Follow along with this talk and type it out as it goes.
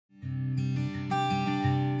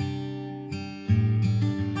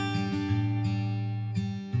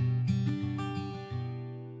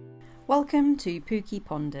Welcome to Pookie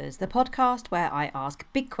Ponders, the podcast where I ask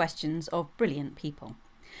big questions of brilliant people.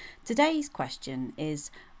 Today's question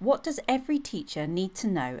is, what does every teacher need to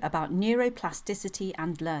know about neuroplasticity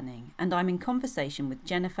and learning? And I'm in conversation with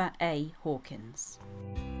Jennifer A Hawkins.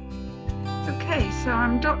 Okay, so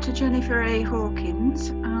I'm Dr. Jennifer A Hawkins,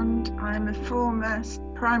 and I'm a former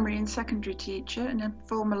primary and secondary teacher in a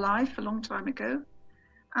former life a long time ago.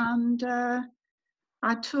 And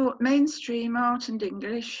I taught mainstream art and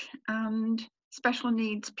English and special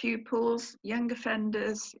needs pupils, young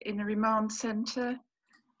offenders in a remand centre.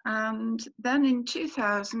 And then in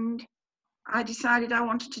 2000, I decided I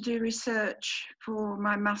wanted to do research for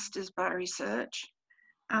my Masters by Research.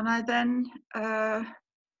 And I then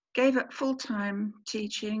gave up full-time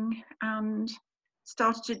teaching and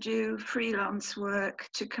started to do freelance work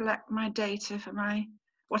to collect my data for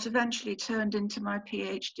what eventually turned into my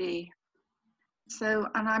PhD. So,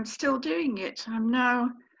 and I'm still doing it. I'm now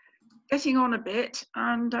getting on a bit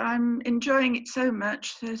and I'm enjoying it so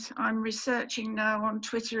much that I'm researching now on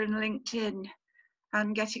Twitter and LinkedIn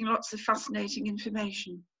and getting lots of fascinating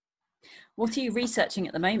information. What are you researching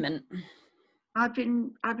at the moment? I've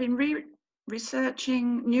been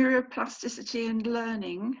researching neuroplasticity and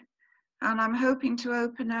learning, and I'm hoping to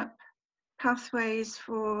open up pathways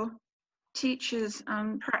for teachers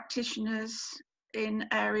and practitioners in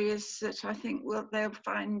areas that I think they'll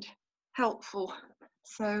find helpful.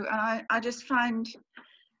 So I just find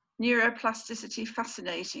neuroplasticity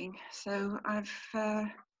fascinating. So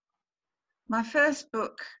my first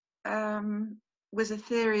book was a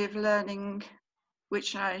theory of learning,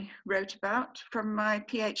 which I wrote about from my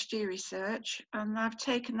PhD research, and I've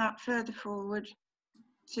taken that further forward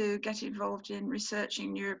to get involved in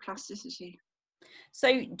researching neuroplasticity.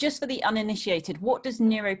 So just for the uninitiated, what does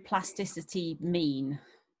neuroplasticity mean?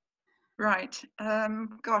 Right,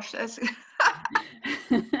 gosh, there's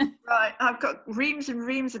right, I've got reams and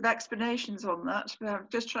reams of explanations on that, but I'm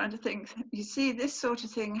just trying to think. You see, this sort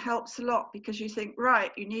of thing helps a lot because you think,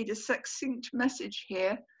 right, you need a succinct message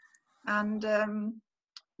here, and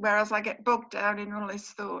whereas I get bogged down in all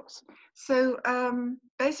these thoughts. So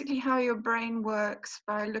basically how your brain works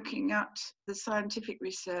by looking at the scientific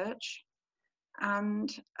research, and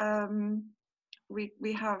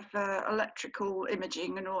we have electrical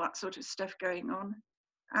imaging and all that sort of stuff going on,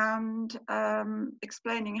 and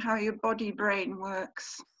explaining how your body-brain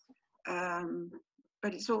works.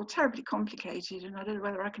 But it's all terribly complicated, and I don't know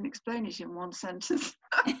whether I can explain it in one sentence.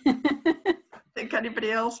 I think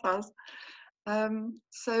anybody else has.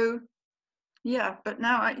 So yeah, but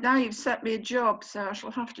now you've set me a job, so I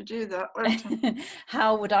shall have to do that, won't I?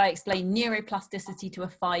 How would I explain neuroplasticity to a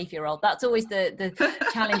 5-year-old? That's always the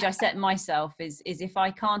challenge I set myself, is if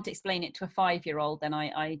I can't explain it to a 5-year-old, then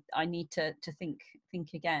I need to think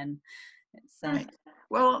again. Right.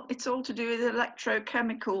 Well, it's all to do with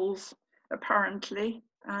electrochemicals, apparently,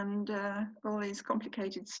 and all these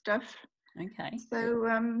complicated stuff. Okay.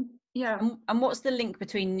 So yeah. And what's the link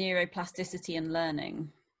between neuroplasticity and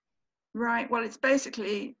learning? Right, well, it's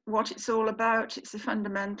basically what it's all about. It's a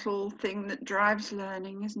fundamental thing that drives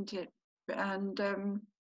learning, isn't it? And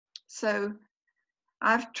so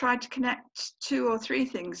I've tried to connect 2 or 3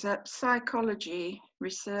 things up: psychology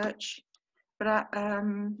research,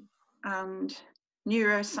 and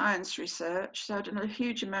neuroscience research. So I've done a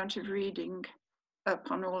huge amount of reading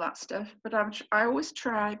up on all that stuff. But I always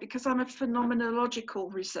try, because I'm a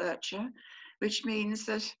phenomenological researcher, which means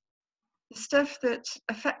that the stuff that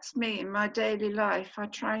affects me in my daily life, I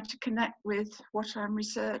try to connect with what I'm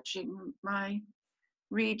researching, my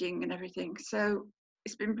reading and everything. So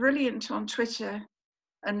it's been brilliant on Twitter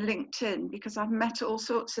and LinkedIn, because I've met all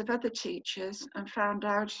sorts of other teachers and found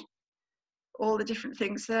out all the different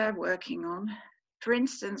things they're working on. For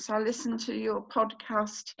instance, I listened to your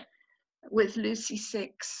podcast with Lucy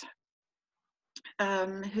Six,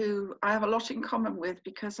 who I have a lot in common with,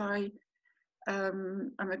 because I'm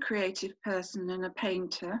a creative person and a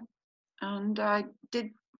painter, and I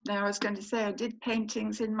did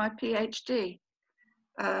paintings in my PhD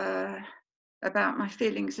about my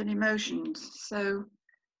feelings and emotions. So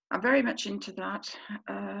I'm very much into that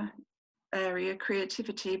area,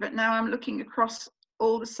 creativity, but now I'm looking across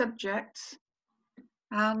all the subjects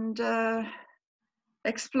and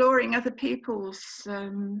exploring other people's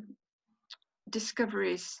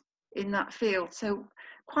discoveries in that field. So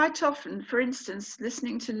quite often, for instance,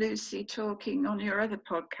 listening to Lucy talking on your other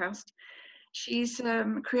podcast, she's a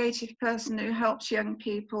creative person who helps young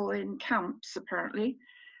people in camps, apparently.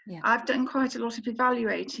 Yeah. I've done quite a lot of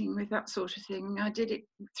evaluating with that sort of thing. I did it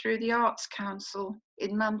through the Arts Council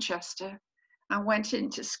in Manchester. I went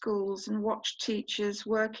into schools and watched teachers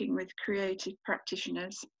working with creative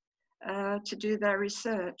practitioners to do their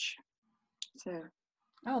research.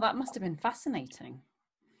 Oh, that must have been fascinating.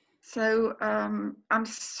 So I'm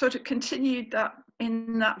sort of continued that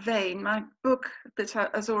in that vein. My book that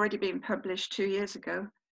has already been published 2 years ago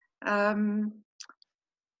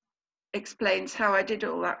explains how I did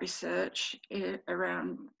all that research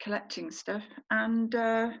around collecting stuff and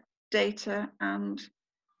data, and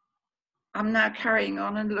I'm now carrying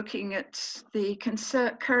on and looking at the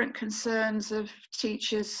current concerns of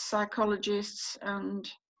teachers, psychologists and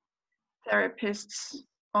therapists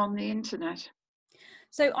on the internet.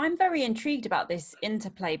 So I'm very intrigued about this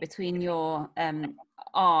interplay between your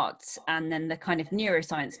art and then the kind of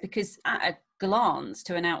neuroscience, because at a glance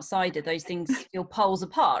to an outsider, those things feel poles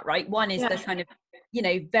apart, right? One is the Yes. kind of, you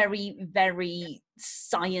know, very, very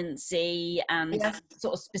sciencey and Yes.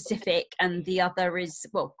 sort of specific, and the other is,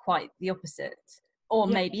 well, quite the opposite. Or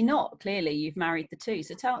Yes. maybe not. Clearly, you've married the two.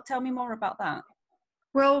 So tell me more about that.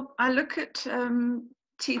 Well, I look at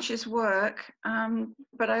teachers' work,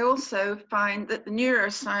 but I also find that the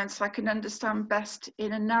neuroscience I can understand best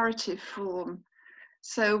in a narrative form.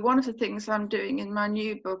 So one of the things I'm doing in my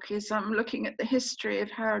new book is I'm looking at the history of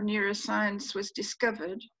how neuroscience was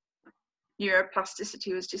discovered,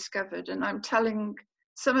 neuroplasticity was discovered, and I'm telling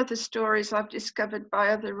some of the stories I've discovered by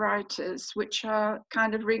other writers, which are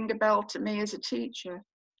kind of ring a bell to me as a teacher.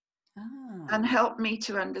 And help me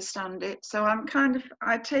to understand it. So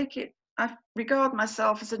I regard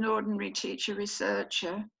myself as an ordinary teacher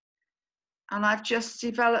researcher, and I've just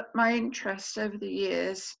developed my interest over the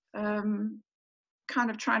years, kind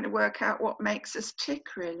of trying to work out what makes us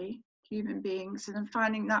tick, really, human beings, and I'm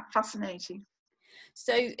finding that fascinating.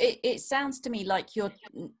 So it sounds to me like you're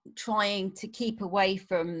trying to keep away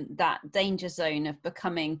from that danger zone of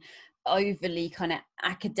becoming overly kind of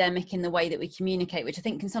academic in the way that we communicate, which I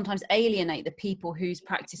think can sometimes alienate the people whose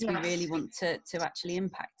practice we really Yes. want to actually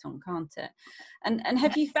impact on, can't it? And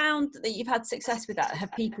have you found that you've had success with that?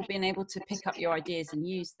 Have people been able to pick up your ideas and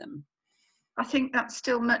use them? I think that's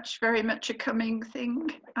still very much a coming thing.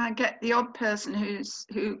 I get the odd person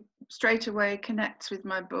who straight away connects with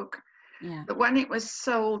my book. Yeah. But when it was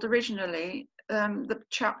sold originally, the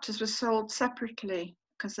chapters were sold separately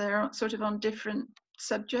because they're sort of on different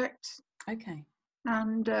subjects. Okay.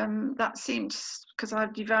 And that seemed, because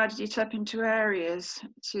I've divided it up into areas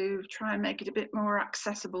to try and make it a bit more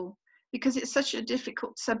accessible, because it's such a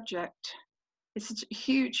difficult subject. It's such a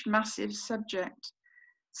huge, massive subject.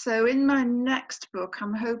 So in my next book,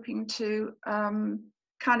 I'm hoping to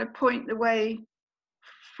kind of point the way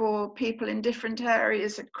for people in different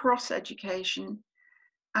areas across education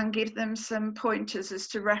and give them some pointers as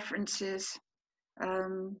to references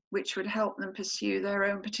which would help them pursue their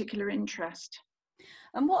own particular interest.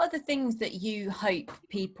 And what are the things that you hope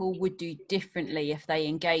people would do differently if they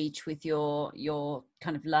engage with your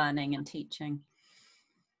kind of learning and teaching?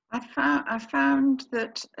 I found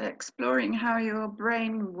that exploring how your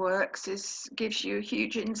brain works gives you a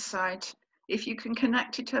huge insight. If you can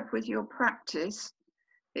connect it up with your practice,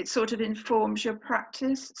 it sort of informs your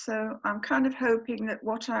practice. So I'm kind of hoping that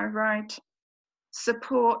what I write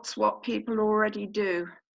supports what people already do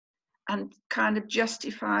and kind of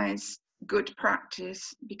justifies good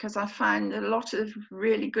practice, because I find a lot of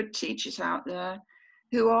really good teachers out there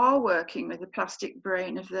who are working with the plastic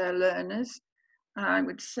brain of their learners. I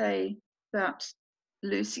would say that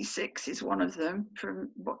Lucy Six is one of them from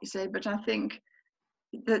what you say, but I think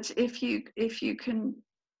that if you can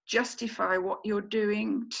justify what you're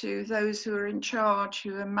doing to those who are in charge,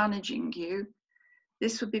 who are managing you,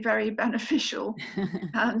 this would be very beneficial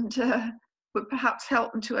and would perhaps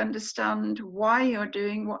help them to understand why you're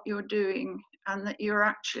doing what you're doing, and that you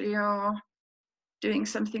actually are doing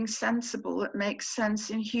something sensible that makes sense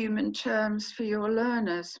in human terms for your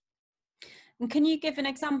learners. And can you give an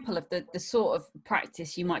example of the sort of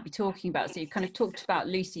practice you might be talking about? So you kind of talked about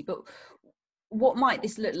Lucy, but what might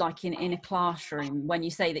this look like in a classroom when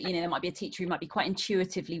you say that, you know, there might be a teacher who might be quite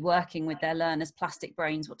intuitively working with their learners' plastic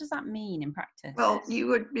brains? What does that mean in practice? Well, you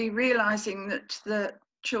would be realizing that the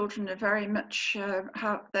children are very much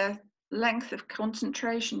have their length of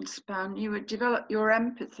concentration span. You would develop your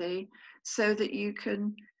empathy so that you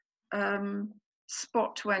can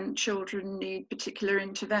spot when children need particular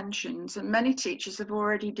interventions, and many teachers have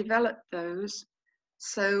already developed those.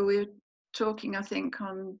 So we're talking, I think,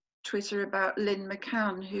 on Twitter about Lynn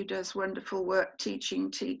McCann, who does wonderful work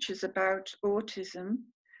teaching teachers about autism.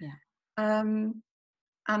 Yeah.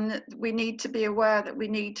 And that we need to be aware that we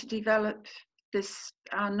need to develop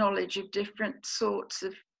our knowledge of different sorts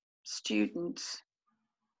of students,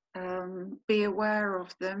 be aware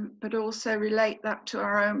of them, but also relate that to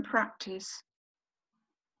our own practice.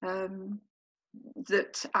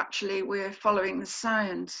 that actually we're following the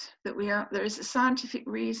science, that there is a scientific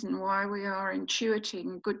reason why we are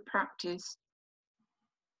intuiting good practice.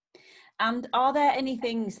 And are there any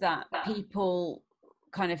things that people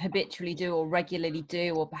kind of habitually do or regularly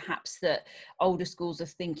do, or perhaps that older schools of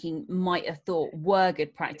thinking might have thought were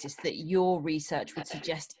good practice, that your research would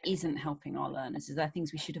suggest isn't helping our learners? Is there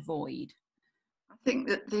things we should avoid? I think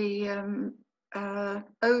that the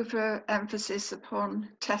overemphasis upon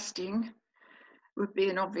testing would be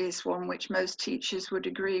an obvious one, which most teachers would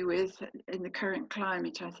agree with in the current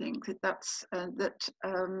climate. I think that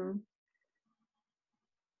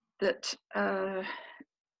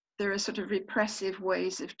there are sort of repressive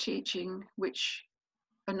ways of teaching which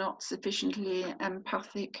are not sufficiently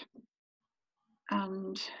empathic.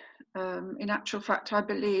 And in actual fact, I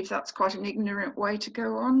believe that's quite an ignorant way to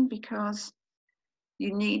go on, because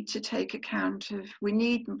you need to take account of, we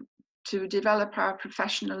need to develop our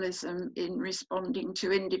professionalism in responding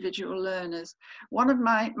to individual learners. One of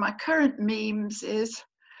my current memes is,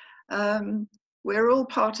 we're all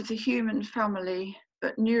part of the human family,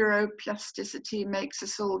 but neuroplasticity makes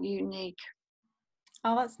us all unique.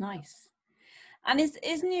 Oh, that's nice. And is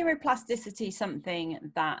neuroplasticity something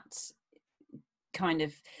that kind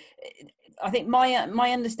of, I think my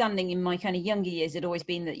understanding in my kind of younger years had always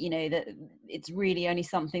been that, you know, that it's really only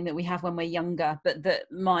something that we have when we're younger, but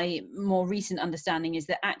that my more recent understanding is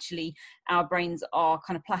that actually our brains are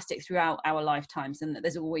kind of plastic throughout our lifetimes, and that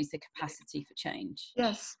there's always the capacity for change.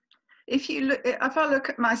 Yes. If I look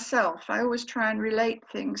at myself, I always try and relate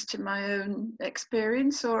things to my own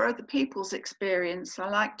experience or other people's experience. I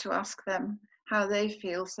like to ask them how they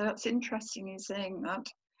feel. So that's interesting in saying that,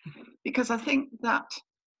 because I think that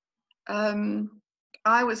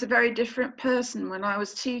I was a very different person when I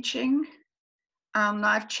was teaching, and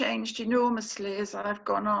I've changed enormously as I've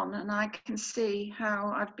gone on, and I can see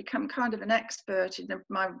how I've become kind of an expert in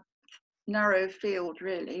my narrow field,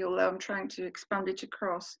 really, although I'm trying to expand it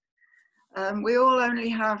across. We all only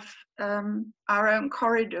have our own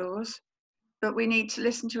corridors, but we need to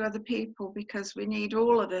listen to other people, because we need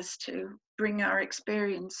all of us to bring our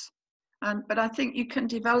experience. But I think you can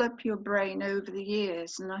develop your brain over the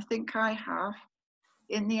years, and I think I have,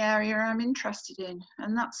 in the area I'm interested in,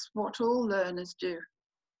 and that's what all learners do.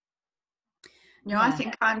 You know, I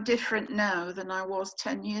think I'm different now than I was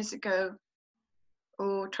 10 years ago,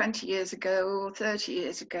 or 20 years ago, or 30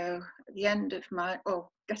 years ago, at the end of my,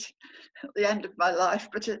 at the end of my life,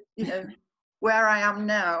 but you know, where I am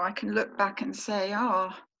now, I can look back and say,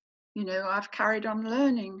 you know, I've carried on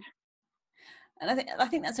learning. And I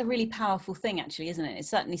think that's a really powerful thing, actually, isn't it? It's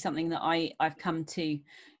certainly something that I've come to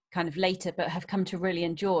kind of later, but have come to really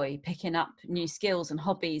enjoy, picking up new skills and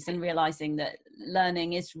hobbies, and realizing that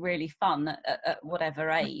learning is really fun at whatever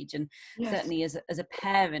age. And Yes. certainly as a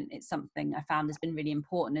parent, it's something I found has been really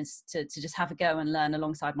important, is to just have a go and learn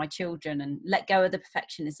alongside my children, and let go of the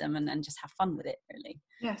perfectionism, and just have fun with it, really.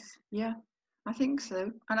 Yes, yeah, I think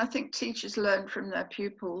so. And I think teachers learn from their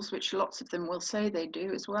pupils, which lots of them will say they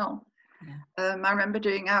do as well. Yeah. I remember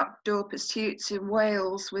doing outdoor pursuits in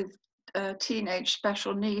Wales with teenage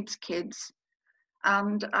special needs kids,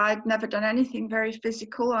 and I'd never done anything very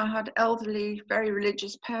physical. I had elderly, very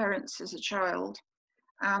religious parents as a child,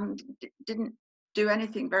 and didn't do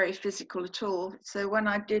anything very physical at all. So when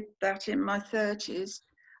I did that in my 30s,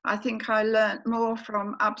 I think I learnt more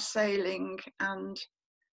from abseiling and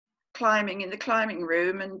climbing in the climbing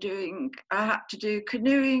room, and I had to do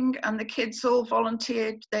canoeing, and the kids all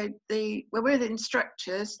volunteered. They were with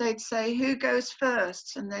instructors. They'd say, who goes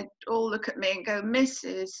first? And they'd all look at me and go,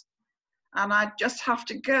 Mrs. And I'd just have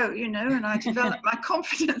to go, you know, and I developed my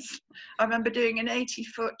confidence. I remember doing an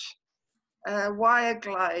 80-foot wire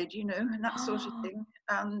glide, you know, and that sort of thing.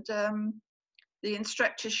 And the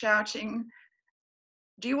instructor shouting,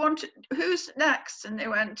 who's next? And they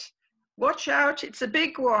went, watch out, it's a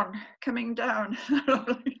big one coming down.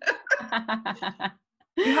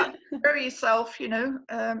 You have to throw yourself, you know,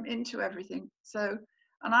 into everything. So,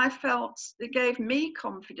 and I felt it gave me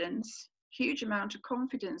confidence, huge amount of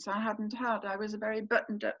confidence I hadn't had. I was a very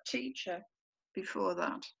buttoned up teacher before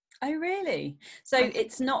that. Oh, really? So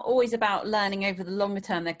it's not always about learning over the longer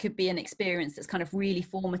term. There could be an experience that's kind of really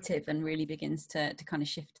formative and really begins to kind of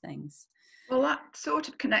shift things. Well, that sort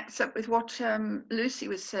of connects up with what Lucy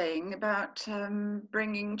was saying about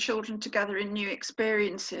bringing children together in new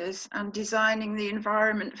experiences and designing the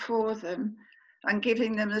environment for them, and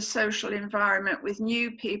giving them a social environment with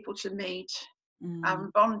new people to meet,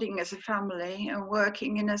 and bonding as a family, and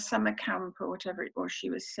working in a summer camp or whatever it was she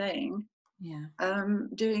was saying. Yeah.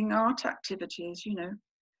 Doing art activities, you know.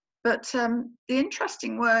 But the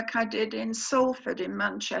interesting work I did in Salford in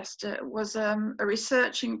Manchester was a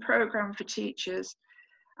researching program for teachers.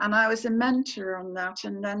 And I was a mentor on that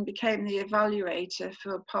and then became the evaluator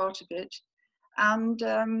for part of it. And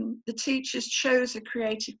the teachers chose a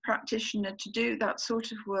creative practitioner to do that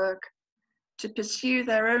sort of work, to pursue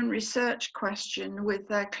their own research question with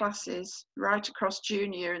their classes right across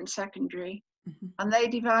junior and secondary. Mm-hmm. And they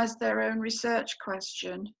devised their own research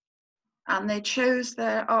question, and they chose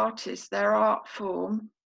their artist, their art form,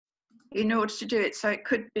 in order to do it. So it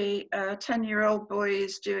could be a 10-year-old boy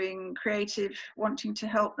is doing creative, wanting to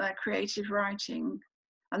help their creative writing,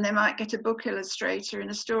 and they might get a book illustrator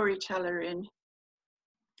and a storyteller in.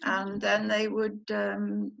 And then they would,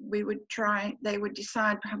 they would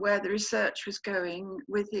decide where the research was going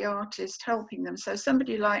with the artist helping them. So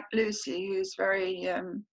somebody like Lucy, who's very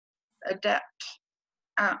adept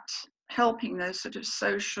at helping those sort of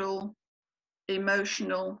social,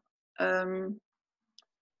 emotional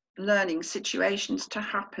learning situations to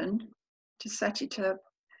happen, to set it up.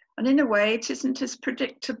 And in a way, it isn't as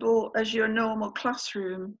predictable as your normal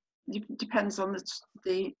classroom. It depends on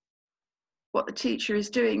what the teacher is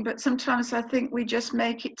doing, but sometimes I think we just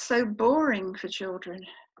make it so boring for children.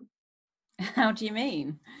 How do you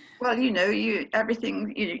mean? Well, you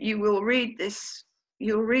will read this,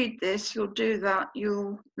 you'll do that,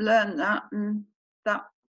 you'll learn that, and that,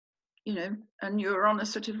 and you're on a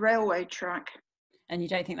sort of railway track. And you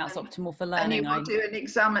don't think that's optimal for And learning? you will do an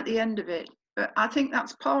exam at the end of it. But I think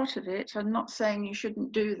that's part of it. I'm not saying you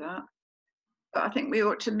shouldn't do that, but I think we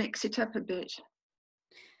ought to mix it up a bit.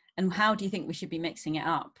 And how do you think we should be mixing it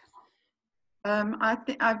up? I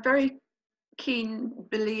think I'm a very keen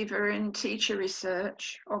believer in teacher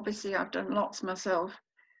research. Obviously, I've done lots myself,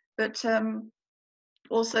 but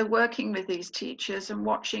also working with these teachers and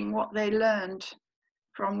watching what they learned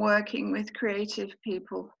from working with creative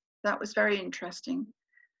people. That was very interesting.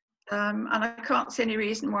 And I can't see any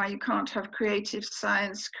reason why you can't have creative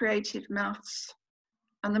science, creative maths.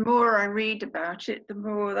 And the more I read about it, the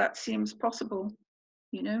more that seems possible,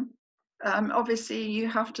 Obviously, you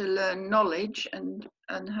have to learn knowledge and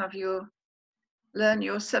learn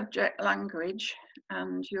your subject language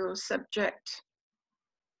and your subject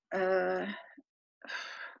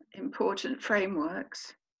important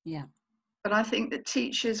frameworks. Yeah. But I think that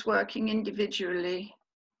teachers working individually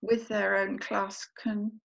with their own class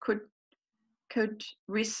could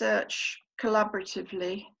research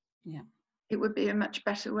collaboratively. Yeah. It would be a much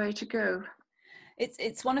better way to go.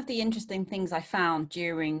 It's one of the interesting things I found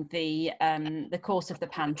during the course of the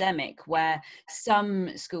pandemic, where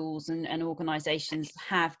some schools and organisations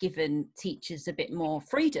have given teachers a bit more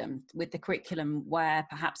freedom with the curriculum, where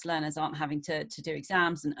perhaps learners aren't having to do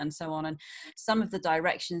exams and so on. And some of the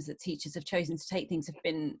directions that teachers have chosen to take things have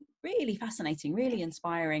been really fascinating, really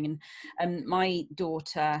inspiring. And my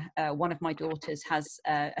daughter, one of my daughters, has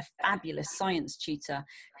a fabulous science tutor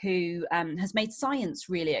who has made science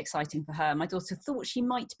really exciting for her. My daughter thought she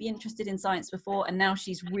might be interested in science before, and now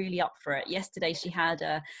she's really up for it. Yesterday she had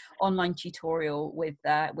an online tutorial with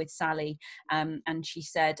Sally, and she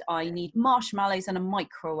said, I need marshmallows and a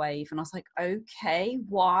microwave. And I was like, okay,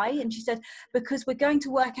 why? And she said, because we're going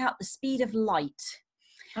to work out the speed of light.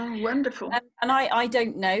 Oh, wonderful. And I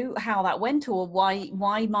don't know how that went, or why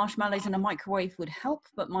marshmallows in a microwave would help,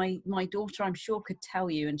 but my daughter, I'm sure, could tell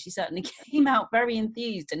you, and she certainly came out very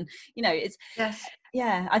enthused. And it's yes,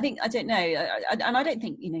 yeah, I don't know, and I don't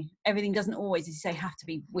think everything doesn't always, as you say, have to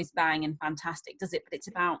be whiz bang and fantastic, does it? But it's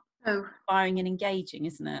about inspiring and engaging,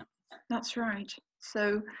 isn't it? That's right.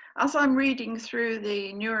 So as I'm reading through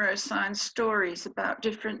the neuroscience stories about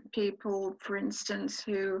different people, for instance,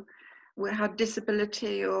 who had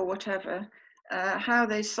disability or whatever, how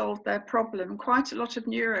they solved their problem, quite a lot of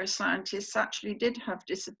neuroscientists actually did have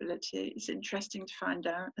disability. It's interesting to find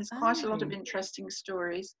out. There's quite a lot of interesting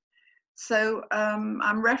stories. So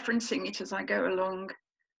I'm referencing it as I go along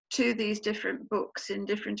to these different books in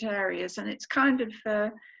different areas. And it's kind of,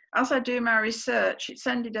 as I do my research, it's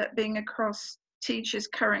ended up being across teachers'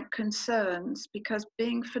 current concerns, because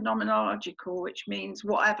being phenomenological, which means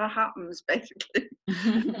whatever happens, basically,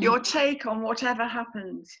 your take on whatever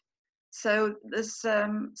happens. So there's,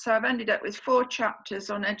 so I've ended up with 4 chapters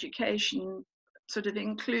on education, sort of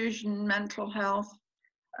inclusion, mental health,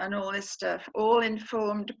 and all this stuff, all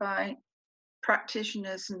informed by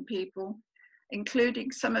practitioners and people, including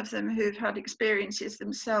some of them who've had experiences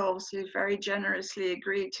themselves, who very generously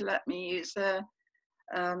agreed to let me use their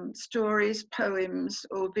stories, poems,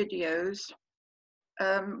 or videos,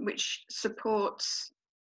 which supports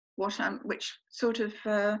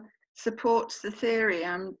supports the theory.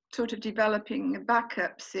 I'm sort of developing a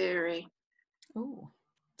backup theory. Oh,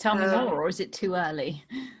 Tell me more, or is it too early?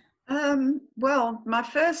 Well, my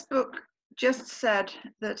first book just said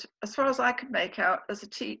that, as far as I could make out as a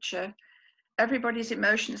teacher, everybody's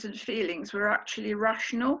emotions and feelings were actually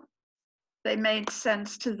rational. They made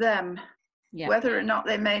sense to them, Yeah. whether or not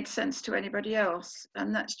they made sense to anybody else.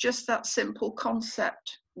 And that's just that simple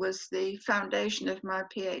concept was the foundation of my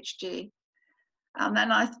PhD. And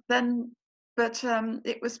but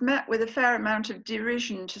it was met with a fair amount of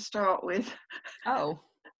derision to start with. Oh,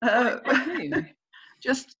 and who?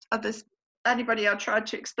 Just others, anybody I tried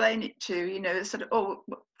to explain it to, you know, sort of, oh,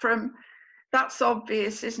 from that's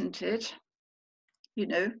obvious, isn't it? You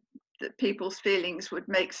know, that people's feelings would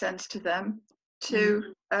make sense to them,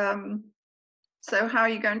 to so how are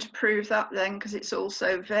you going to prove that then, because it's all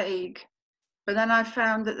so vague? But then I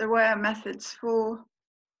found that there were methods for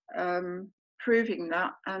proving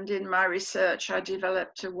that, and in my research I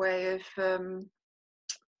developed a way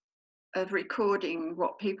of recording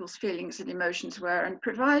what people's feelings and emotions were, and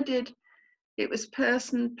provided it was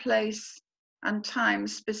person, place and time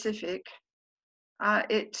specific,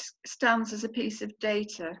 it stands as a piece of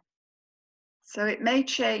data. So it may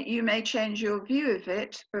change, you may change your view of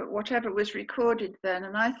it, but whatever was recorded then,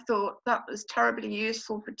 and I thought that was terribly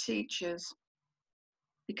useful for teachers,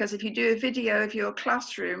 because if you do a video of your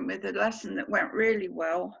classroom with a lesson that went really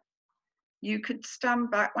well, you could stand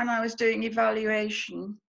back. When I was doing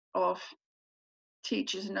evaluation of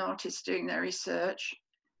teachers and artists doing their research,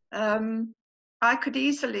 I could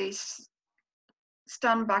easily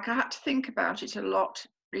stand back. I had to think about it a lot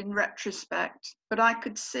in retrospect, but I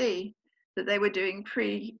could see that they were doing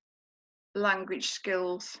pre-language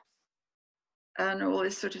skills and all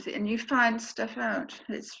this sort of thing. And you find stuff out.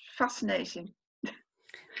 It's fascinating.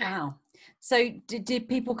 Wow. So did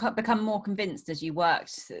people become more convinced as you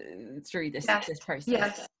worked through this process?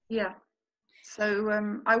 Yes, yeah. So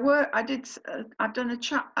I've done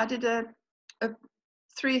I did a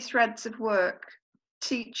 3 threads of work,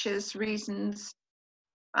 teachers, reasons,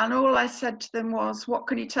 and all I said to them was, what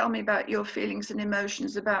can you tell me about your feelings and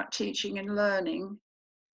emotions about teaching and learning?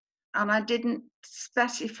 And I didn't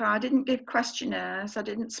specify, I didn't give questionnaires, I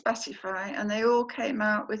didn't specify, and they all came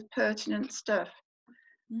out with pertinent stuff.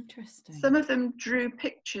 Interesting. Some of them drew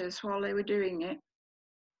pictures while they were doing it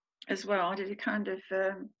as well. I did a kind of,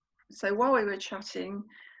 so while we were chatting,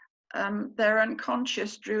 their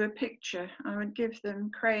unconscious drew a picture. I would give them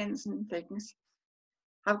crayons and things.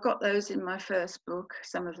 I've got those in my first book,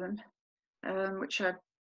 some of them, which I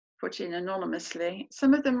put in anonymously.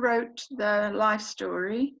 Some of them wrote their life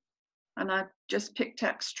story, and I just picked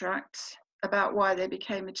extracts about why they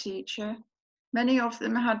became a teacher. Many of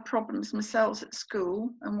them had problems themselves at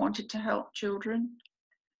school and wanted to help children,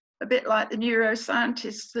 a bit like the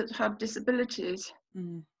neuroscientists that had disabilities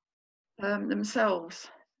themselves.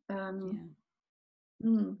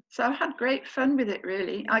 So I had great fun with it,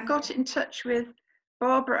 really. I got in touch with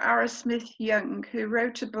Barbara Arrowsmith-Young, who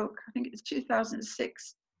wrote a book, I think it's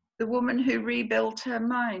 2006, The Woman Who Rebuilt Her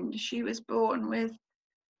Mind. She was born with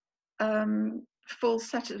full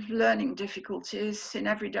set of learning difficulties in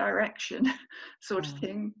every direction, sort of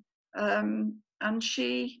thing. And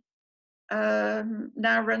she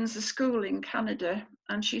now runs a school in Canada,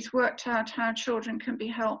 and she's worked out how children can be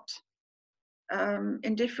helped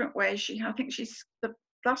in different ways. I think the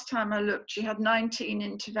last time I looked, she had 19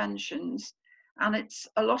 interventions, and it's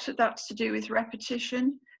a lot of that's to do with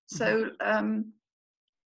repetition. So a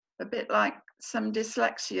bit like some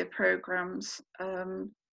dyslexia programs,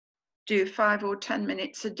 do 5 or 10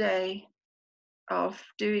 minutes a day of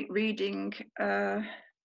reading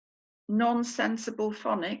non-sensible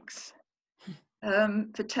phonics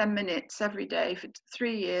for 10 minutes every day for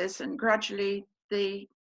 3 years, and gradually the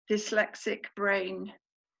dyslexic brain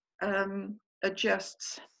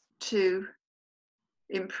adjusts to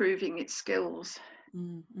improving its skills.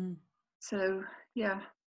 So yeah.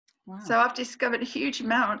 Wow. So I've discovered a huge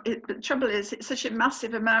amount. The trouble is, it's such a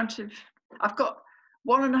massive amount of, I've got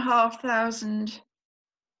 1,500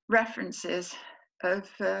 references of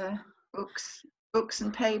books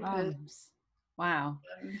and papers. Wow.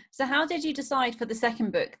 So how did you decide for the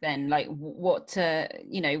second book then? Like what,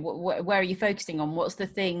 where are you focusing on? What's the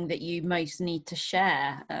thing that you most need to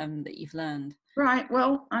share that you've learned? Right,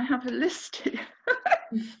 well, I have a list here.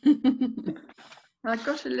 I've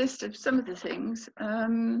got a list of some of the things.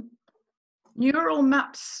 Neural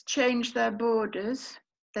maps change their borders.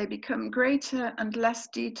 They become greater and less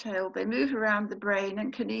detailed. They move around the brain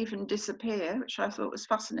and can even disappear, which I thought was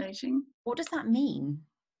fascinating. What does that mean?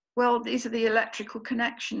 Well, these are the electrical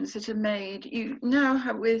connections that are made. You know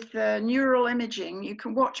how with neural imaging, you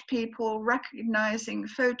can watch people recognizing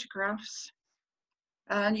photographs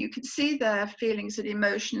and you can see their feelings and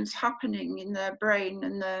emotions happening in their brain,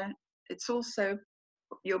 and it's also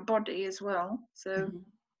your body as well. So,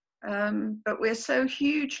 but we're so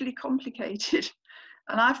hugely complicated,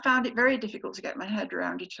 and I found it very difficult to get my head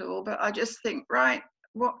around it all. But I just think, right,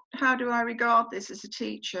 how do I regard this as a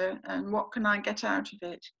teacher, and what can I get out of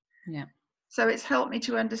it? Yeah. So it's helped me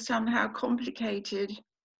to understand how complicated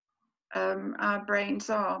our brains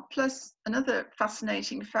are. Plus, another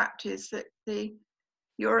fascinating fact is that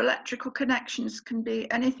your electrical connections can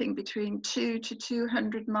be anything between 2 to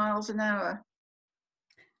 200 miles an hour.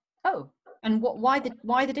 Oh, and why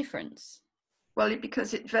the difference? Well,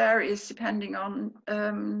 because it varies depending on,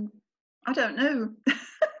 I don't know.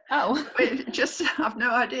 Oh, Just have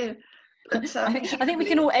no idea. But I think we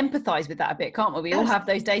can all empathise with that a bit, can't we? We yes. all have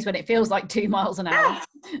those days when it feels like 2 miles an hour.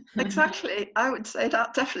 Yes, exactly. I would say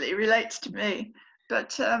that definitely relates to me.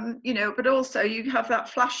 But but also you have that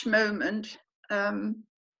flash moment.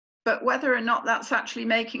 But whether or not that's actually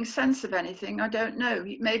making sense of anything, I don't know.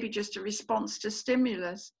 It may be just a response to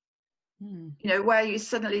stimulus. Where you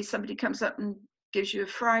suddenly somebody comes up and gives you a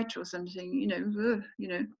fright or something.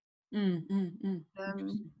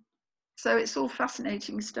 So it's all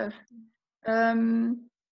fascinating stuff. And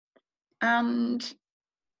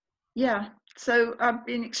yeah, so I've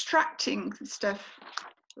been extracting stuff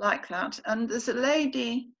like that. And there's a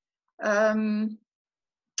lady who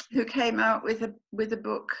came out with a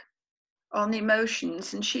book on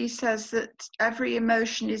emotions, and she says that every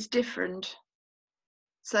emotion is different.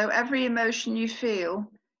 So every emotion you feel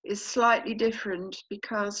is slightly different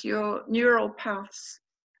because your neural paths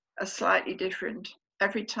are slightly different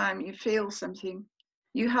every time you feel something.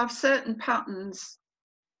 You have certain patterns,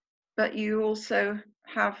 but you also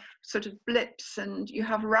have sort of blips, and you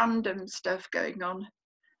have random stuff going on.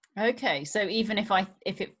 Okay, so even if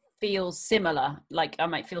it feels similar, like I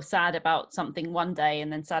might feel sad about something one day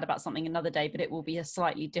and then sad about something another day, but it will be a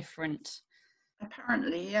slightly different.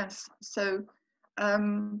 Apparently, yes. So,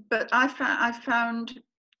 but I found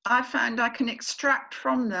I can extract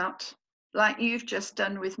from that, like you've just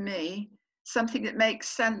done with me, something that makes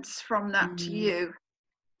sense from that to you.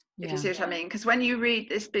 If you see what I mean, because when you read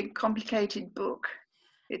this big complicated book,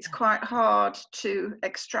 it's quite hard to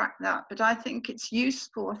extract that. But I think it's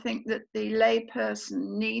useful. I think that the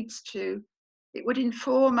layperson needs to. It would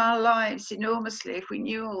inform our lives enormously if we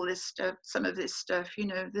knew all this stuff, some of this stuff.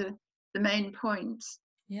 The main points.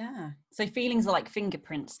 Yeah. So feelings are like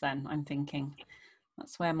fingerprints then, I'm thinking.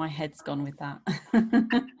 That's where my head's gone with that.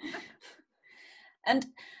 And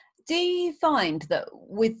do you find that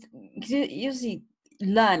with usually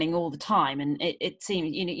learning all the time, and it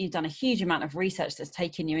seems you've done a huge amount of research that's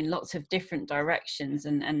taken you in lots of different directions,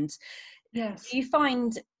 and Yes. do you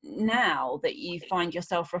find now that you find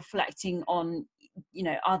yourself reflecting on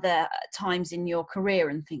other times in your career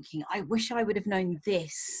and thinking, I wish I would have known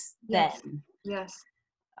this then? Yes.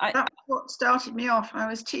 That's what started me off. I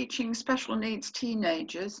was teaching special needs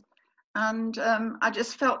teenagers, and I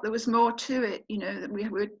just felt there was more to it, that we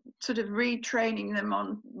were sort of retraining them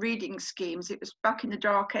on reading schemes. It was back in the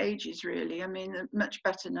dark ages, really. I mean, they're much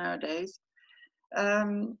better nowadays.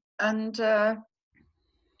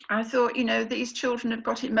 I thought, these children have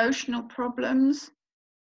got emotional problems.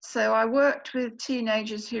 So I worked with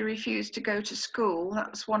teenagers who refused to go to school. That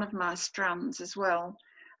was one of my strands as well.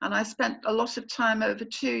 And I spent a lot of time over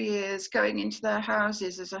 2 years going into their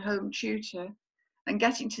houses as a home tutor and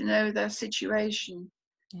getting to know their situation.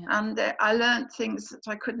 Yeah. And I learned things that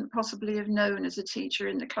I couldn't possibly have known as a teacher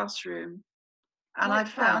in the classroom. And I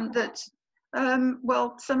found that,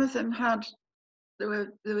 some of them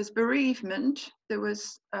there was bereavement, there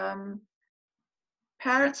was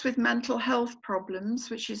parents with mental health problems,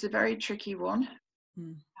 which is a very tricky one,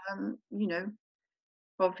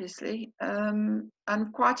 obviously. And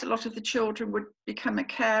quite a lot of the children would become a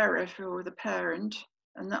carer for the parent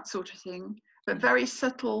and that sort of thing. But very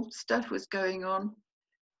subtle stuff was going on.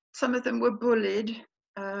 Some of them were bullied,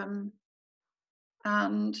 and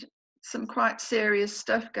some quite serious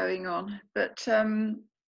stuff going on. But and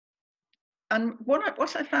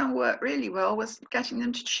what I found worked really well was getting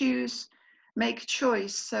them to make a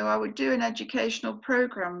choice. So I would do an educational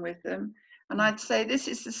program with them, and I'd say, this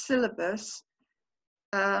is the syllabus.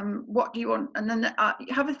 What do you want? And then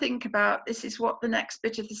have a think about, this is what the next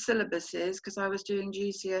bit of the syllabus is, because I was doing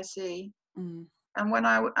GCSE. And when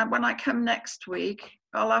I come next week,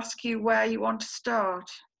 I'll ask you where you want to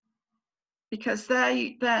start, because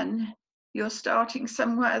then you're starting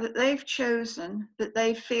somewhere that they've chosen, that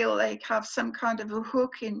they feel they have some kind of a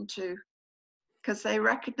hook into, because they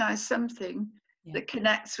recognize something that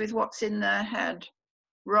connects with what's in their head.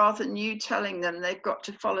 rather than you telling them they've got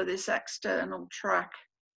to follow this external track.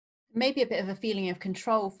 Maybe a bit of a feeling of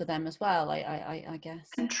control for them as well, I guess.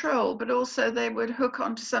 Control, but also they would hook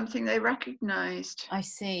onto something they recognised. I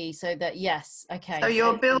see. So that, yes, okay. So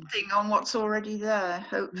you're building on what's already there,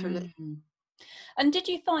 hopefully. And did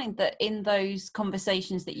you find that in those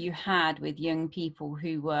conversations that you had with young people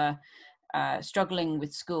who were struggling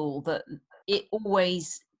with school, that it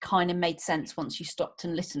always kind of made sense once you stopped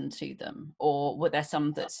and listened to them? Or were there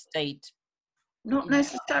some that stayed? Not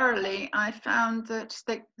necessarily. I found that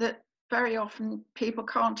that very often people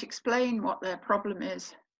can't explain what their problem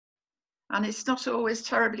is. And it's not always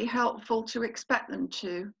terribly helpful to expect them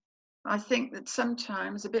to. I think that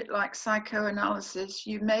sometimes, a bit like psychoanalysis,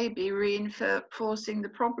 you may be reinforcing the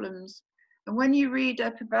problems. And when you read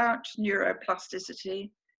up about neuroplasticity,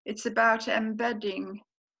 it's about embedding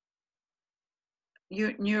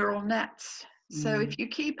neural nets. So if you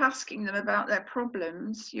keep asking them about their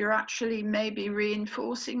problems, you're actually maybe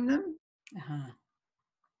reinforcing them.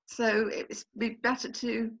 So it would be better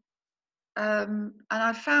to, and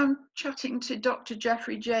I found chatting to Dr.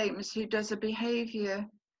 Jeffrey James, who does behaviour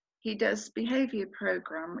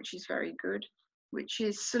program, which is very good, which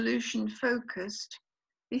is solution focused.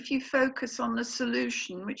 If you focus on the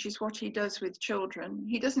solution, which is what he does with children,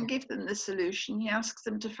 he doesn't give them the solution, he asks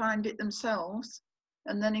them to find it themselves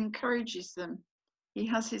and then encourages them. He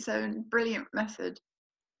has his own brilliant method.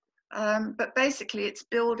 But basically it's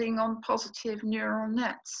building on positive neural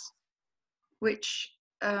nets, which,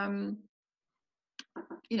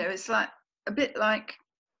 it's like a bit like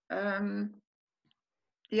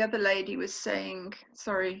the other lady was saying,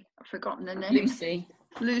 sorry, I've forgotten her name.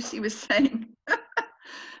 Lucy was saying,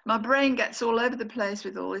 my brain gets all over the place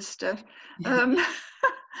with all this stuff.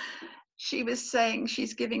 She was saying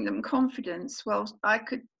she's giving them confidence. Well, I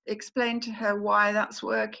could explain to her why that's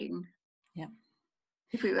working. Yeah.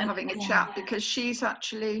 If we were having a chat, because she's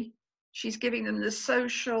giving them the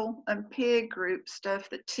social and peer group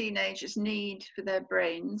stuff that teenagers need for their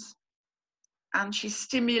brains. And she's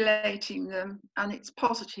stimulating them, and it's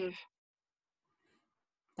positive.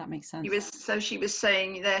 That makes sense. So she was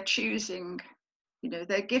saying they're choosing,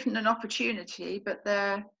 they're given an opportunity, but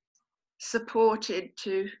they're supported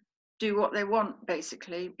to do what they want,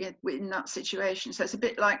 basically, in that situation. So it's a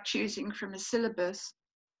bit like choosing from a syllabus.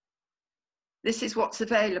 This is what's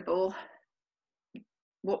available.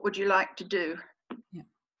 What would you like to do? Yeah.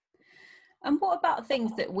 And what about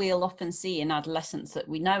things that we'll often see in adolescence that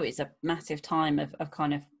we know is a massive time of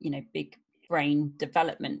kind of, big brain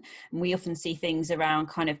development, and we often see things around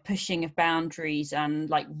kind of pushing of boundaries and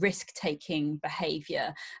like risk-taking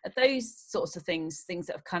behavior. Are those sorts of things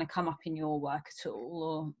that have kind of come up in your work at all?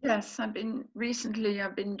 Or? Yes, I've been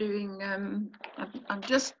doing, I'm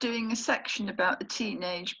just doing a section about the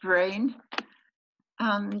teenage brain,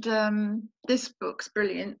 and this book's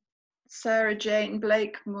brilliant. Sarah Jane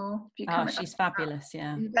Blakemore. She's fabulous,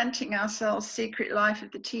 yeah. Inventing Ourselves, Secret Life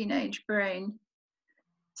of the Teenage Brain.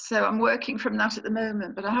 So I'm working from that at the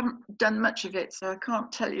moment, but I haven't done much of it, so I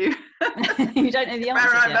can't tell you. You don't know the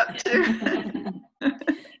answers where I'm yet. up to.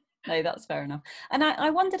 No, that's fair enough. And I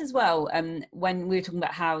wondered as well, when we were talking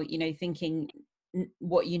about how, thinking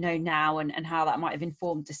what you know now and how that might have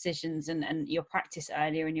informed decisions and your practice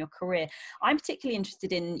earlier in your career. I'm particularly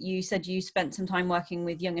interested in, you said you spent some time working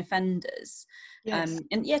with young offenders. Yes.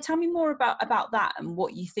 And yeah, tell me more about that and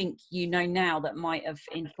what you think you know now that might have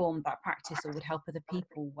informed that practice or would help other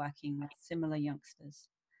people working with similar youngsters.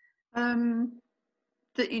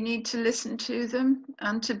 That you need to listen to them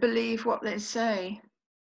and to believe what they say.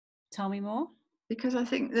 Tell me more. Because I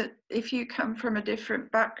think that if you come from a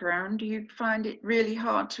different background, you find it really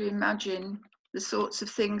hard to imagine the sorts of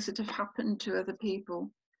things that have happened to other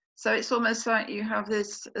people. So it's almost like you have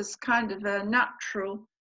this as kind of a natural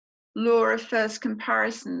law of first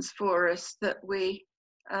comparisons for us, that we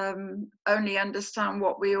only understand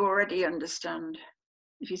what we already understand,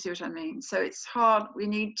 if you see what I mean. So it's hard. We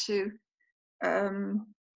need to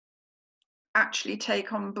actually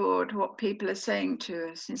take on board what people are saying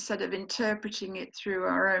to us instead of interpreting it through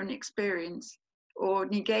our own experience or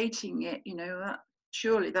negating it.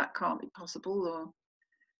 Surely that can't be possible, or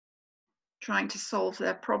trying to solve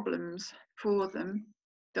their problems for them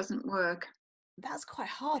doesn't work. That's quite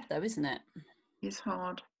hard though, isn't it? It's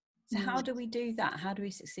hard. So how do we do that? How do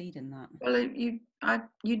we succeed in that? Well,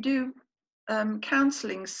 you do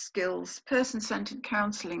counselling skills. Person-centered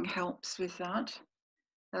counselling helps with that.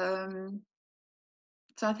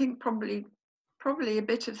 So I think probably a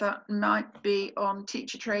bit of that might be on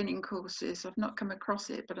teacher training courses. I've not come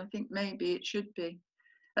across it, but I think maybe it should be.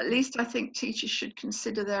 At least I think teachers should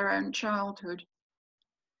consider their own childhood.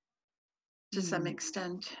 to some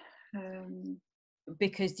extent.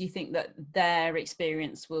 Because do you think that their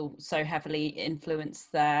experience will so heavily influence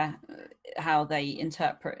how they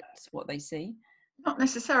interpret what they see? Not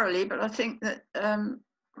necessarily, but I think that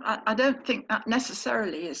I don't think that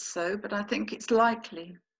necessarily is so, but I think it's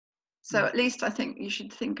likely. So at least I think you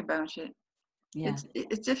should think about it. Yeah.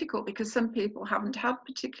 It's difficult because some people haven't had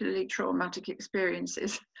particularly traumatic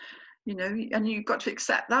experiences, you know, and you've got to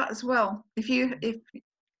accept that as well.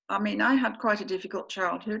 I mean, I had quite a difficult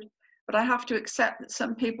childhood, but I have to accept that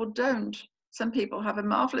some people don't. Some people have a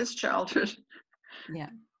marvelous childhood. Yeah.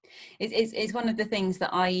 It's one of the things that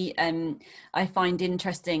I find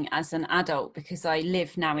interesting as an adult, because I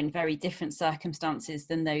live now in very different circumstances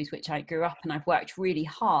than those which I grew up, and I've worked really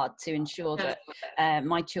hard to ensure that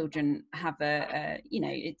my children have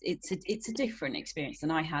it's a different experience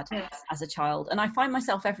than I had as a child. And I find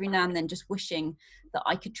myself every now and then just wishing that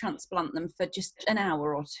I could transplant them for just an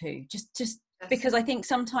hour or two, just because I think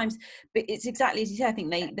sometimes, but it's exactly as you say, I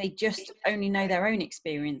think they just only know their own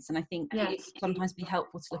experience, and I think it can sometimes be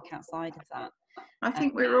helpful to look outside of that. I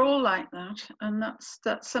think we're all like that, and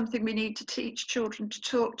that's something we need to teach children, to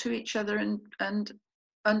talk to each other and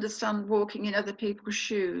understand walking in other people's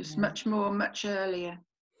shoes much earlier.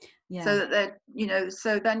 So that they're, you know,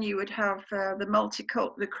 so then you would have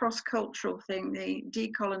the cross-cultural thing, the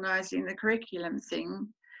decolonizing the curriculum thing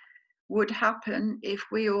would happen if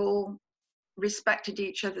we all respected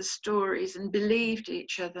each other's stories and believed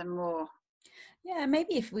each other more. Yeah,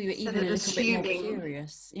 maybe if we were even a little bit more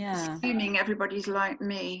curious. Yeah. Assuming everybody's like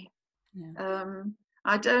me.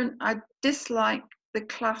 I dislike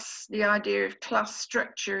the idea of class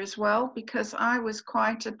structure as well, because I was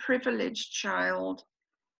quite a privileged child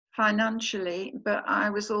financially, but I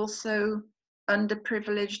was also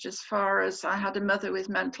underprivileged as far as I had a mother with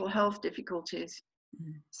mental health difficulties.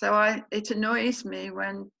 So it annoys me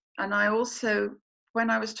when I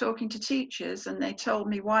was talking to teachers and they told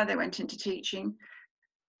me why they went into teaching,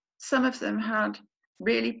 some of them had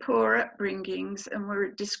really poor upbringings and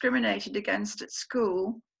were discriminated against at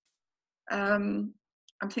school. I'm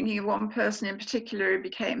thinking of one person in particular who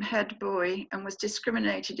became head boy and was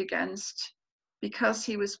discriminated against because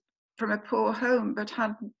he was from a poor home but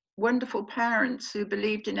had wonderful parents who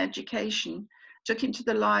believed in education, took him to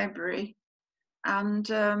the library, and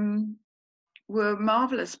were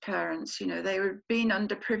marvelous parents. You know, they were being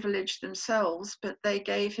underprivileged themselves, but they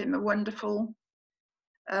gave him a wonderful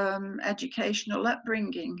educational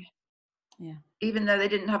upbringing. Yeah. Even though they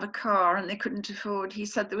didn't have a car and they couldn't afford, he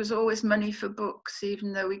said there was always money for books,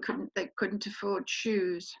 even though they couldn't afford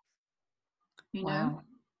shoes. You know,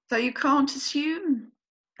 so you can't assume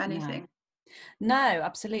anything. No,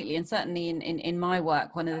 absolutely. And certainly in my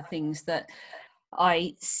work, one of the things that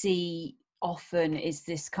I see often is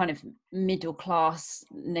this kind of middle class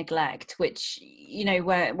neglect, which, you know,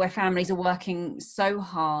 where families are working so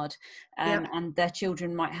hard, and their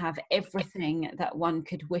children might have everything that one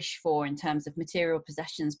could wish for in terms of material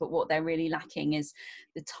possessions, but what they're really lacking is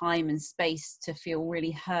the time and space to feel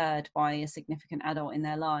really heard by a significant adult in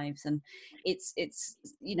their lives. And it's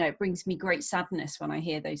you know, it brings me great sadness when I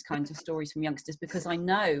hear those kinds of stories from youngsters, because I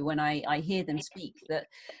know when I hear them speak that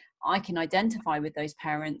I can identify with those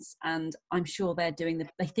parents, and I'm sure they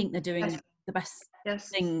think they're doing the best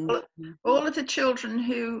thing. All of the children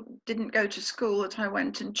who didn't go to school that I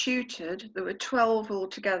went and tutored, there were 12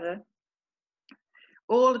 altogether.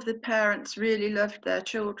 All of the parents really loved their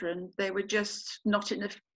children. They were just not in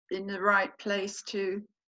the right place to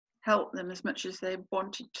help them as much as they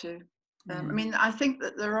wanted to. I mean, I think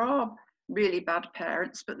that there are really bad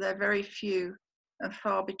parents, but they're very few and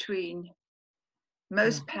far between.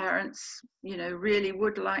 Most parents, you know, really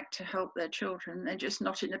would like to help their children. They're just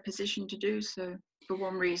not in a position to do so for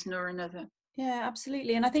one reason or another. Yeah,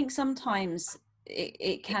 absolutely. And I think sometimes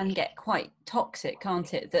it can get quite toxic,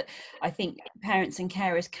 can't it? That I think parents and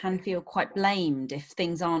carers can feel quite blamed if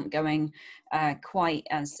things aren't going quite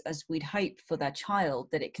as we'd hope for their child,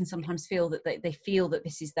 that it can sometimes feel that they feel that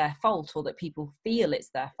this is their fault, or that people feel it's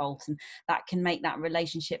their fault, and that can make that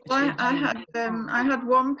relationship between I had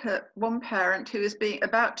one parent who was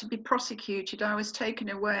about to be prosecuted. I was taken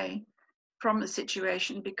away from the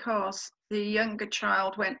situation because the younger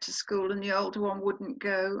child went to school and the older one wouldn't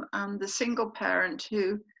go, and the single parent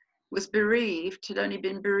who was bereaved, had only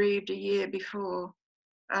been bereaved a year before,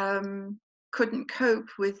 couldn't cope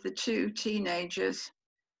with the two teenagers,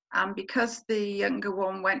 and because the younger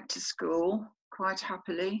one went to school quite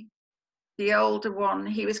happily, the older one,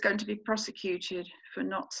 he was going to be prosecuted for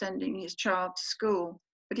not sending his child to school,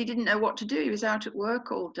 but he didn't know what to do. He was out at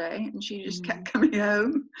work all day and she just kept coming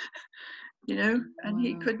home. You know, and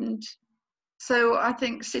he couldn't. So I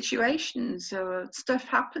think situations or stuff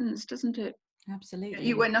happens, doesn't it? Absolutely.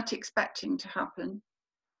 You were not expecting to happen.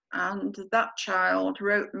 And that child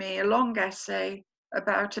wrote me a long essay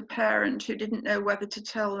about a parent who didn't know whether to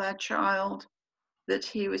tell their child that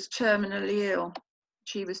he was terminally ill.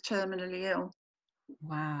 She was terminally ill.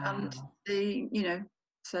 And Wow.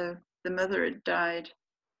 so the mother had died.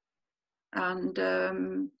 And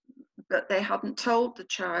but they hadn't told the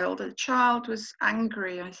child. The child was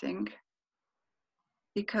angry, I think,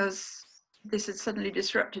 because this had suddenly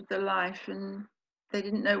disrupted their life, and they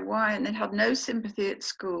didn't know why, and they had no sympathy at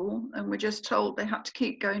school, and were just told they had to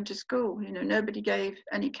keep going to school. Nobody gave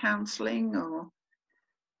any counselling, or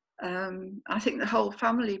I think the whole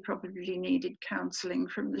family probably needed counselling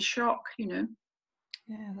from the shock.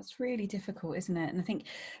 Yeah, that's really difficult, isn't it? And I think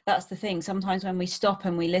that's the thing. Sometimes when we stop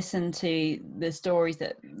and we listen to the stories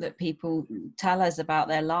that people tell us about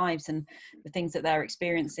their lives and the things that they're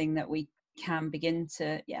experiencing, that we can begin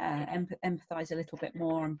to empathize a little bit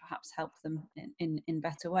more and perhaps help them in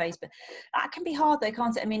better ways. But that can be hard though,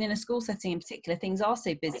 can't it? I mean, in a school setting in particular, things are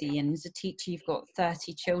so busy, and as a teacher you've got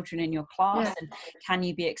 30 children in your class. Yeah. And can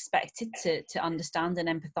you be expected to understand and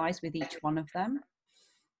empathize with each one of them?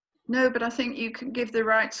 No, but I think you can give the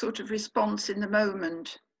right sort of response in the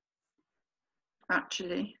moment,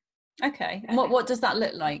 actually. Okay. And what does that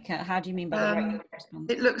look like? How do you mean by the right response?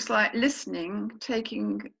 It looks like listening,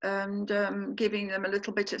 taking and giving them a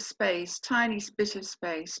little bit of space, tiny bit of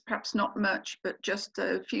space, perhaps not much, but just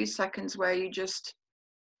a few seconds where you just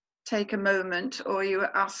take a moment, or you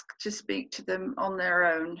ask to speak to them on their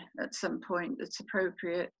own at some point that's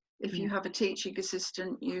appropriate. If you have a teaching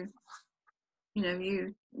assistant, you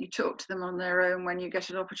talk to them on their own when you get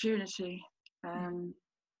an opportunity.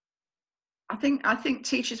 I think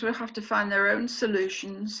teachers will have to find their own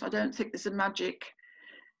solutions. I don't think there's a magic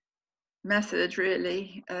method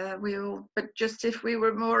really. But just if we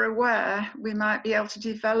were more aware, we might be able to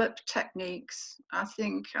develop techniques. I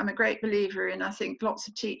think I'm a great believer in, I think lots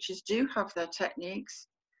of teachers do have their techniques,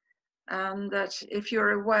 and that if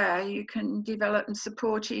you're aware, you can develop and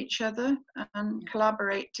support each other and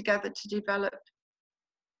collaborate together to develop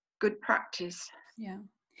good practice. Yeah.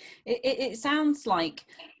 It sounds like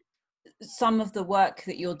some of the work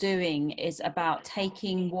that you're doing is about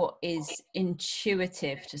taking what is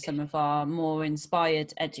intuitive to some of our more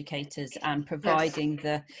inspired educators and providing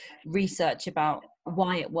the research about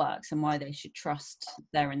why it works and why they should trust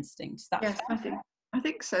their instincts. Yes, I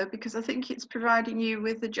think so, because I think it's providing you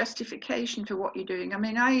with the justification for what you're doing. I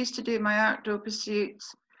mean, I used to do my outdoor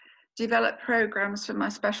pursuits, develop programs for my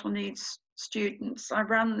special needs students. I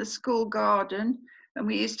ran the school garden, and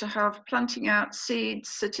we used to have planting out seeds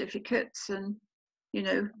certificates and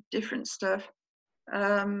different stuff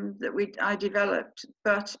that I developed,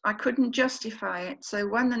 but I couldn't justify it. So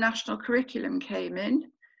when the national curriculum came in,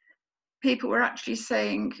 people were actually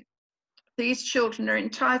saying these children are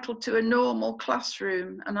entitled to a normal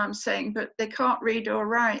classroom, and I'm saying, but they can't read or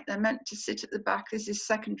write, they're meant to sit at the back. This is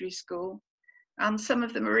secondary school. And some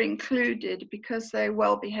of them are included because they're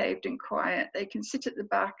well behaved and quiet. They can sit at the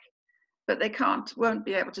back, but they won't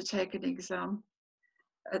be able to take an exam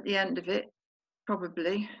at the end of it,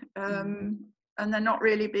 probably. And they're not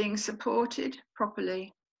really being supported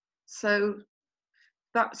properly. So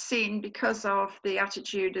that's seen, because of the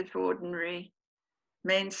attitude of ordinary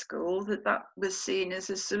main school, that was seen as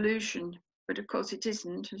a solution. But of course it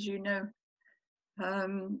isn't, as you know.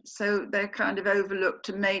 So they're kind of overlooked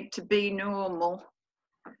and made to be normal,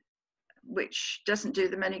 which doesn't do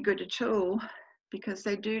them any good at all, because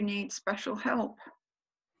they do need special help.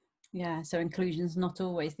 Yeah, so inclusion's not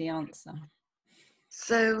always the answer.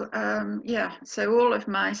 So so all of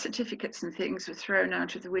my certificates and things were thrown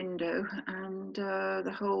out of the window, and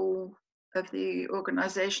the whole of the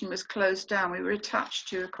organisation was closed down. We were attached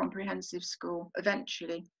to a comprehensive school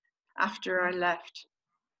eventually after I left.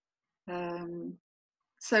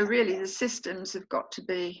 So really the systems have got to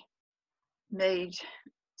be made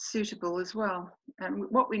suitable as well. And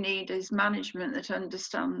what we need is management that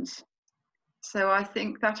understands. So I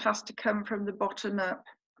think that has to come from the bottom up.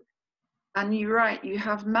 And you're right, you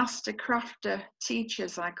have master crafter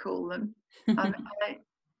teachers, I call them. I'm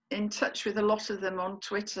in touch with a lot of them on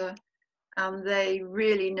Twitter, and they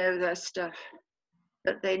really know their stuff,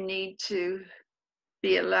 but they need to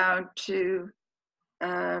be allowed to,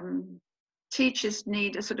 teachers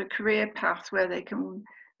need a sort of career path where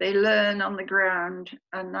they learn on the ground.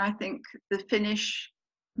 And I think the Finnish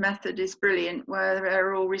method is brilliant, where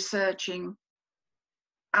they're all researching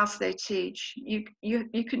as they teach. You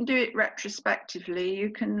can do it retrospectively.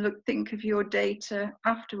 You can think of your data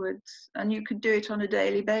afterwards, and you can do it on a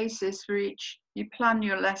daily basis for each. You plan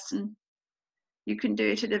your lesson, you can do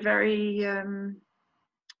it in a very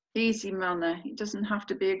easy manner. It doesn't have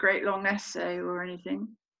to be a great long essay or anything.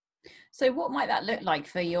 So what might that look like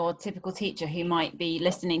for your typical teacher who might be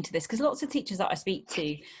listening to this? Because lots of teachers that I speak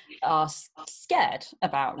to are scared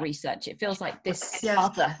about research. It feels like this Yes.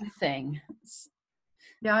 other thing.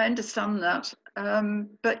 Yeah, I understand that.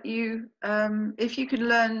 But if you can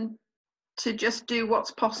learn to just do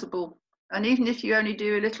what's possible, and even if you only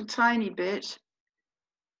do a little tiny bit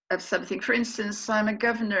of something. For instance, I'm a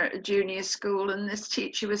governor at a junior school, and this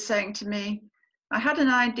teacher was saying to me, I had an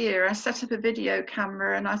idea. I set up a video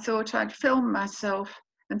camera and I thought I'd film myself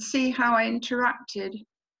and see how I interacted.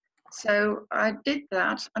 So I did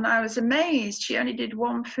that, and I was amazed. She only did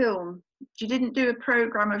one film. She didn't do a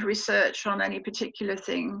program of research on any particular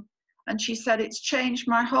thing. And she said, it's changed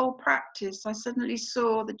my whole practice. I suddenly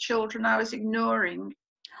saw the children I was ignoring.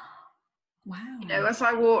 Wow. You know, as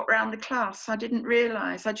I walked around the class, I didn't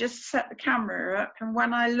realize. I just set the camera up, and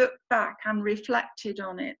when I looked back and reflected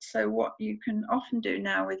on it, so what you can often do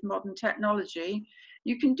now with modern technology,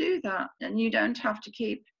 you can do that, and you don't have to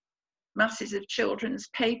keep masses of children's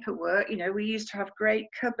paperwork. You know, we used to have great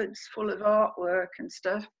cupboards full of artwork and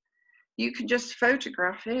stuff. You can just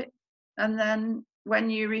photograph it, and then when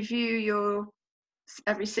you review your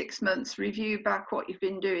every 6 months, review back what you've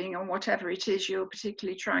been doing on whatever it is you're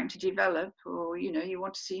particularly trying to develop, or you know, you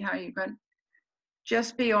want to see how you went.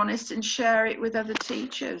 Just be honest and share it with other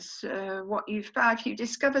teachers. What you've found, if you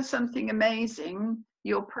discover something amazing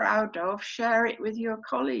you're proud of, share it with your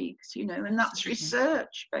colleagues, you know, and that's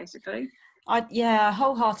research basically. I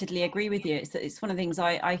wholeheartedly agree with you. It's one of the things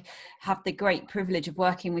I have the great privilege of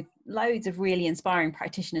working with loads of really inspiring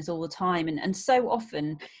practitioners all the time. And so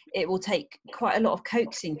often it will take quite a lot of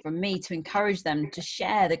coaxing from me to encourage them to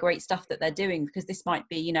share the great stuff that they're doing, because this might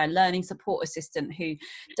be, you know, a learning support assistant who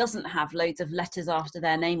doesn't have loads of letters after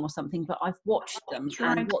their name or something, but I've watched them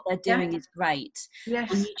and what they're doing is great.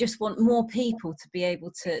 Yes. And you just want more people to be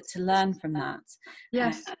able to learn from that.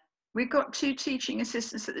 Yes. We've got 2 teaching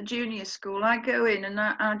assistants at the junior school. I go in and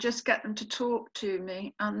I just get them to talk to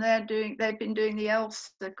me, and they've been doing the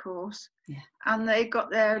ELSA course. Yeah. And they've got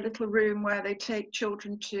their little room where they take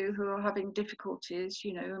children to who are having difficulties,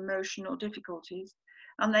 you know, emotional difficulties.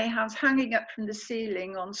 And they have hanging up from the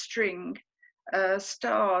ceiling on string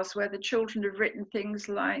stars where the children have written things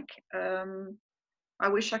like, I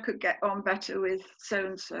wish I could get on better with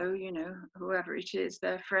so-and-so, you know, whoever it is,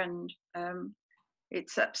 their friend.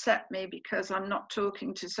 It's upset me because I'm not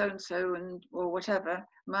talking to so-and-so or whatever.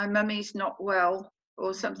 My mummy's not well,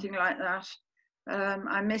 or something like that.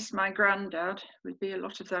 I miss my granddad, would be a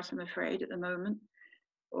lot of that, I'm afraid, at the moment,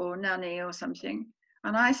 or nanny or something.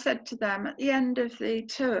 And I said to them at the end of the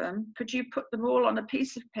term, could you put them all on a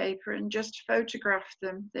piece of paper and just photograph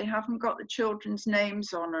them? They haven't got the children's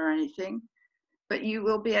names on or anything, but you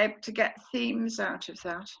will be able to get themes out of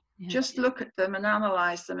that. Yeah. Just look at them and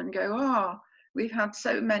analyze them and go, oh, we've had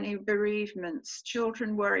so many bereavements,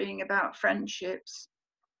 children worrying about friendships,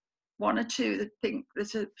 1 or 2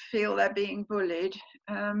 that feel they're being bullied,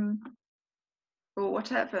 or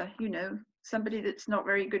whatever, you know, somebody that's not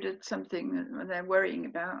very good at something that they're worrying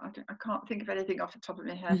about. I can't think of anything off the top of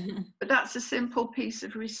my head, but that's a simple piece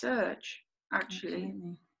of research, actually.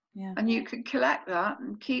 Absolutely. Yeah. And you can collect that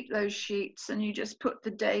and keep those sheets, and you just put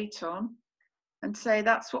the date on and say,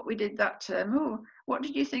 that's what we did that term. Oh, what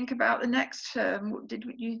did you think about the next term? Do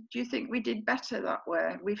you think we did better that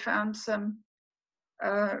way? We found some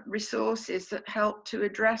resources that help to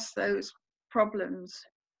address those problems,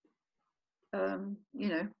 you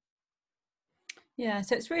know. Yeah,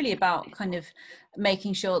 so it's really about kind of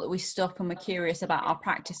making sure that we stop and we're curious about our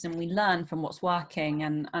practice and we learn from what's working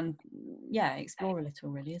and yeah, explore a little,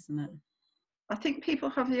 really, isn't it? I think people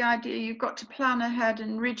have the idea you've got to plan ahead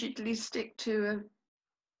and rigidly stick to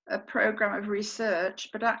a program of research,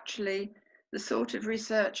 but actually the sort of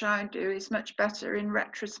research I do is much better in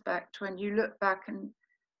retrospect, when you look back and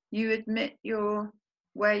you admit you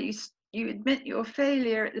admit your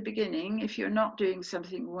failure at the beginning if you're not doing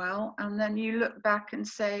something well, and then you look back and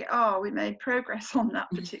say, oh, we made progress on that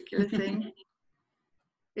particular thing.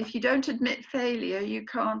 If you don't admit failure, you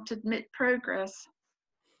can't admit progress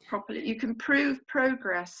properly. You can prove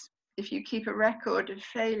progress if you keep a record of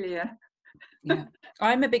failure. Yeah,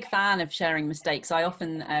 I'm a big fan of sharing mistakes. I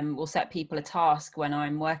often will set people a task when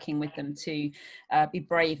I'm working with them to be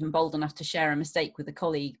brave and bold enough to share a mistake with a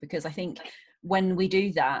colleague, because I think when we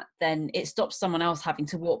do that, then it stops someone else having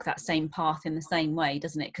to walk that same path in the same way,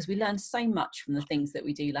 doesn't it? Because we learn so much from the things that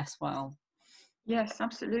we do less well. Yes,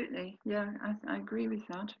 absolutely. Yeah, I agree with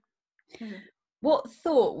that. Yeah. What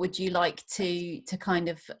thought would you like to kind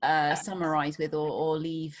of summarize with, or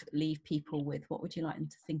leave people with? What would you like them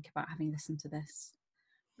to think about having listened to this?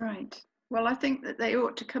 Right. Well, I think that they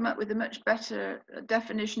ought to come up with a much better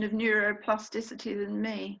definition of neuroplasticity than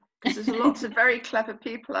me, because there's lots of very clever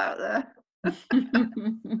people out there.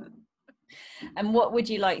 And what would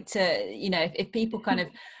you like to, if people kind of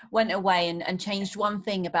went away and changed one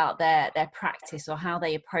thing about their practice or how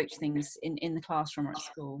they approach things in the classroom or at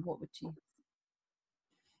school, what would you?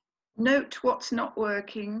 Note what's not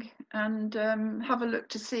working and have a look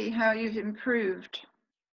to see how you've improved,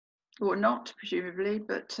 or not, presumably,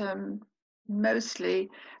 but mostly.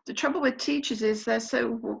 The trouble with teachers is they're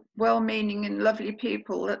so well-meaning and lovely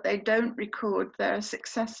people that they don't record their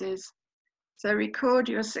successes. So record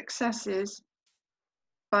your successes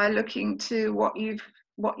by looking to what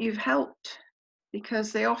you've helped,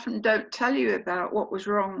 because they often don't tell you about what was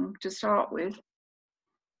wrong to start with.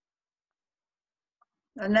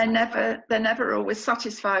 And they're never always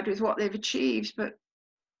satisfied with what they've achieved, but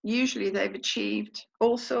usually they've achieved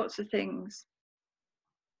all sorts of things,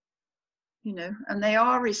 and they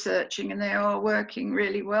are researching and they are working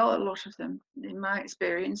really well, a lot of them, in my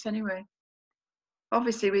experience anyway.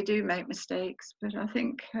 Obviously we do make mistakes, but I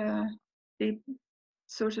think the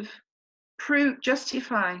sort of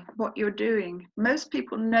justify what you're doing. Most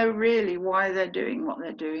people know really why they're doing what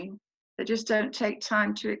they're doing. They just don't take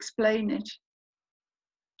time to explain it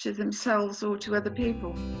to themselves or to other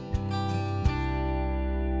people.